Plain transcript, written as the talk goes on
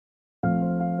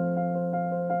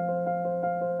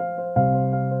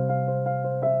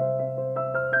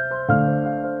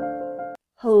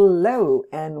Hello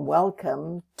and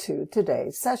welcome to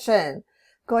today's session.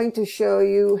 Going to show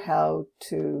you how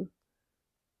to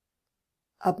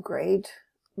upgrade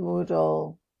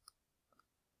Moodle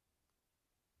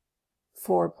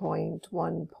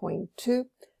 4.1.2 to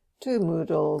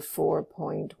Moodle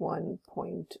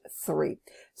 4.1.3.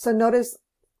 So notice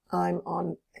I'm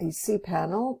on a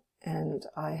cPanel and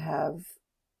I have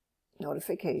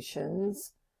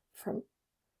notifications from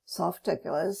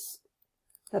Softaculous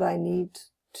that I need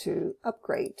to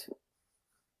upgrade.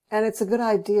 And it's a good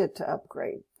idea to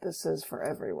upgrade. This is for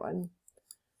everyone.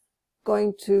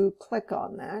 Going to click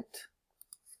on that.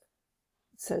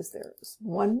 It says there's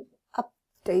one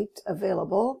update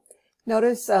available.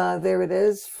 Notice there it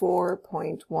is,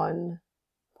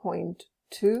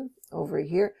 4.1.2 over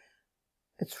here.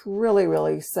 It's really,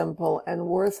 really simple and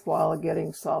worthwhile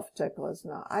getting Softaculous.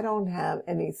 Now, I don't have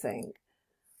anything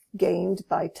gained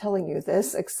by telling you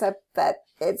this, except that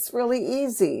it's really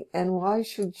easy. And why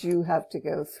should you have to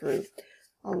go through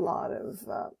a lot of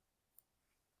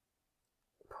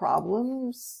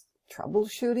problems,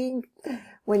 troubleshooting,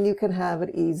 when you can have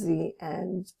it easy,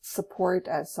 and support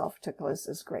at Softaculous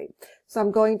is great. So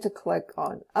I'm going to click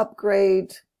on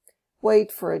upgrade,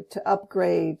 wait for it to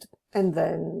upgrade, and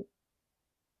then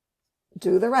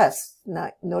do the rest.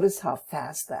 Now, notice how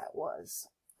fast that was.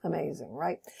 Amazing,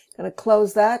 right? Going to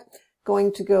close that.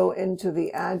 Going to go into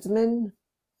the admin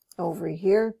over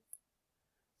here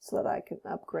so that I can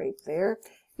upgrade there.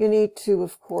 You need to,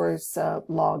 of course,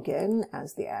 log in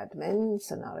as the admin,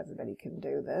 so not everybody can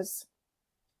do this.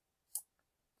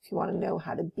 If you want to know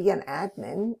how to be an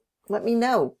admin, let me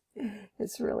know.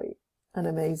 It's really an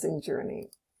amazing journey.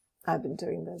 I've been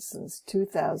doing this since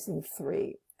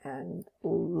 2003 and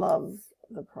love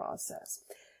the process.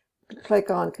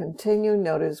 Click on continue.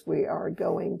 Notice we are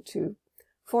going to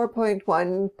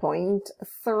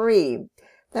 4.1.3.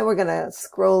 Then we're going to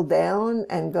scroll down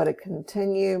and go to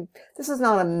continue. This is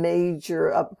not a major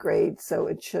upgrade, so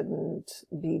it shouldn't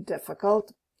be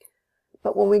difficult.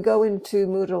 But when we go into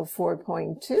Moodle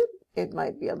 4.2, it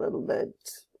might be a little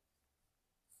bit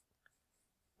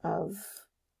of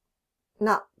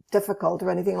not difficult or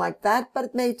anything like that, but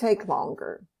it may take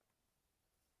longer.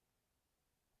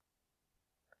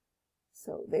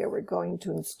 So there we're going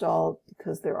to install,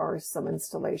 because there are some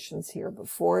installations here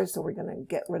before, so we're going to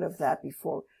get rid of that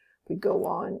before we go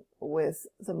on with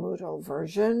the Moodle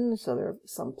version. So there are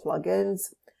some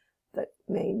plugins that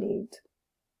may need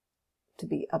to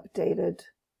be updated.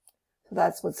 So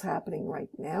that's what's happening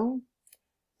right now.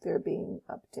 They're being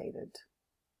updated.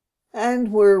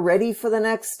 And we're ready for the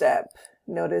next step.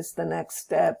 Notice the next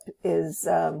step is,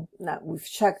 we've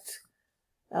checked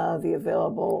the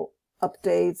available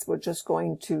updates. We're just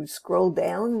going to scroll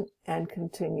down and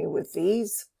continue with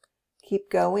these. Keep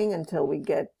going until we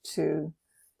get to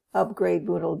Upgrade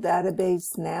Moodle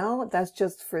Database now. That's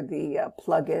just for the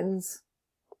plugins.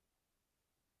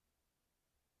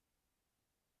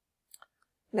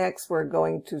 Next, we're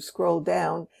going to scroll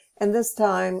down, and this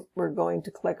time we're going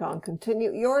to click on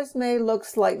continue. Yours may look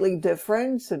slightly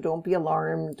different, so don't be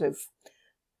alarmed if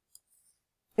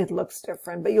it looks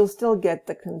different, but you'll still get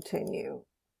the continue.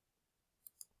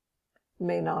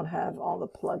 May not have all the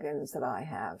plugins that I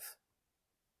have.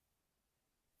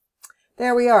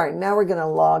 There we are. Now we're going to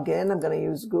log in. I'm going to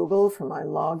use Google for my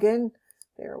login.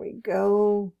 There we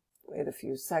go. Wait a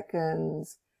few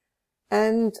seconds.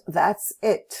 And that's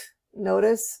it.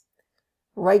 Notice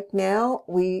right now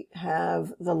we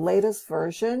have the latest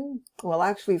version. Well,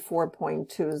 actually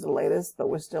 4.2 is the latest, but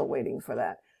we're still waiting for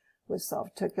that with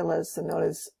Softaculous. So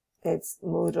notice it's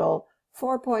Moodle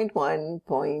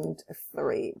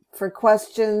 4.1.3. For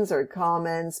questions or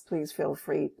comments, please feel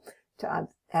free to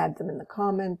add them in the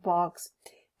comment box,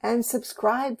 and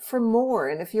subscribe for more.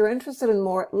 And if you're interested in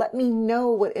more, let me know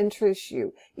what interests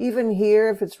you. Even here,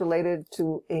 if it's related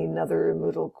to another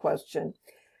Moodle question,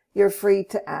 you're free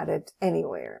to add it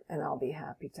anywhere, and I'll be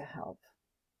happy to help.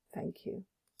 Thank you.